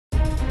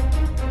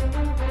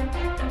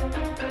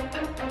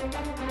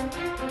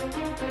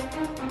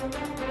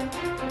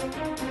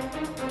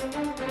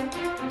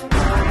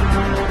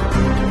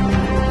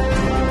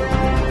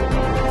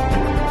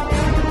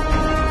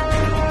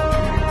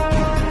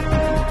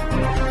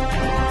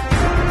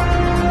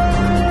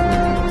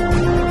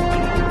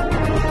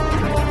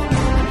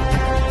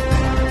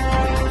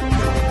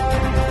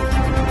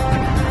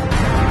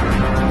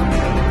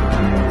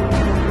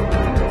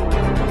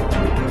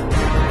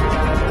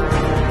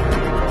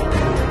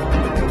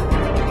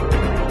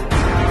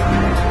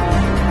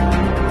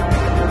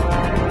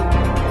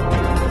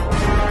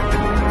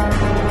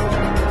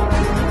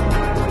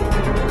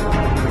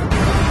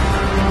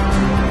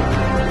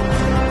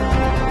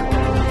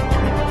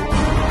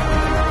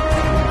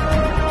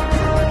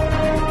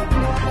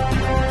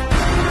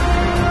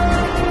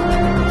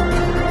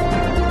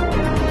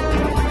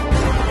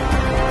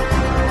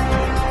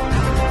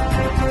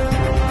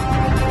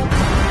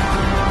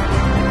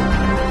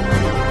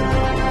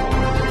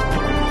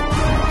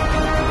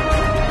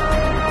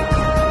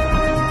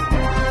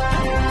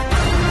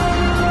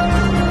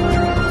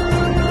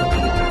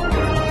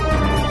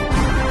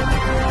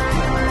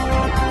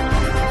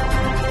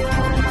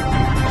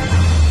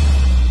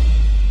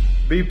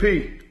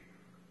CP,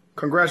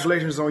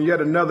 congratulations on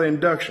yet another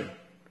induction.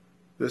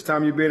 This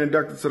time you're being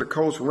inducted to the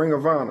Colts Ring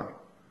of Honor.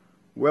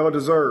 Well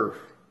deserved.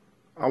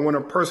 I want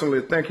to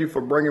personally thank you for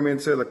bringing me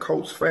into the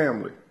Colts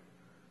family.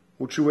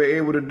 What you were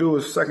able to do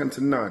is second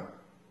to none.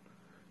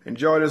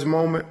 Enjoy this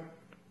moment.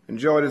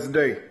 Enjoy this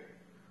day.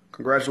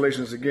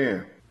 Congratulations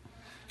again.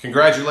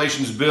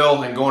 Congratulations,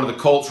 Bill, and going to the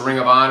Colts Ring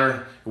of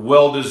Honor.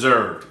 Well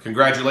deserved.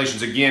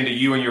 Congratulations again to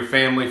you and your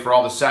family for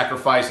all the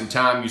sacrifice and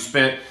time you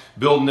spent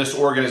building this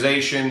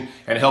organization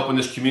and helping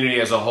this community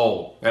as a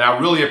whole. And I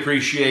really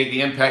appreciate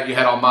the impact you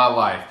had on my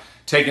life.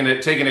 Taking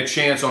a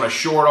chance on a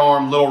short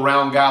arm, little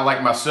round guy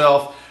like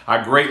myself.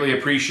 I greatly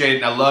appreciate it,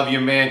 and I love you,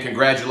 man.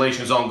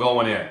 Congratulations on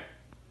going in.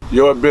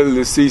 Your ability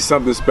to see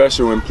something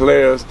special in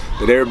players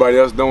that everybody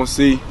else don't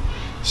see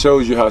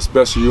shows you how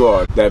special you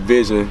are. That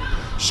vision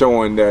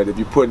showing that if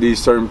you put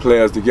these certain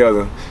players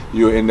together,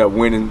 you'll end up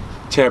winning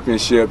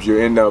championships,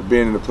 you'll end up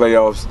being in the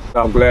playoffs.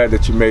 I'm glad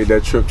that you made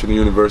that trip to the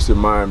University of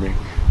Miami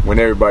when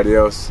everybody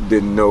else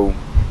didn't know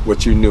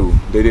what you knew.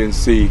 They didn't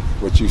see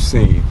what you've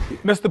seen.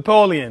 Mr.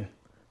 Polian,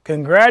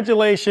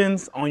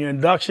 congratulations on your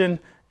induction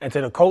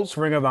into the Colts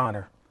Ring of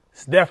Honor.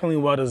 It's definitely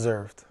well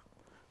deserved.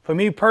 For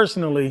me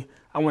personally,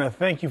 I want to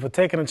thank you for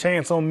taking a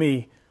chance on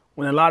me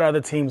when a lot of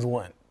other teams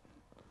wouldn't.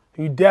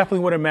 You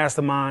definitely were a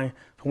mastermind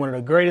for one of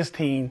the greatest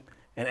teams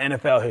in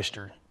NFL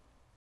history.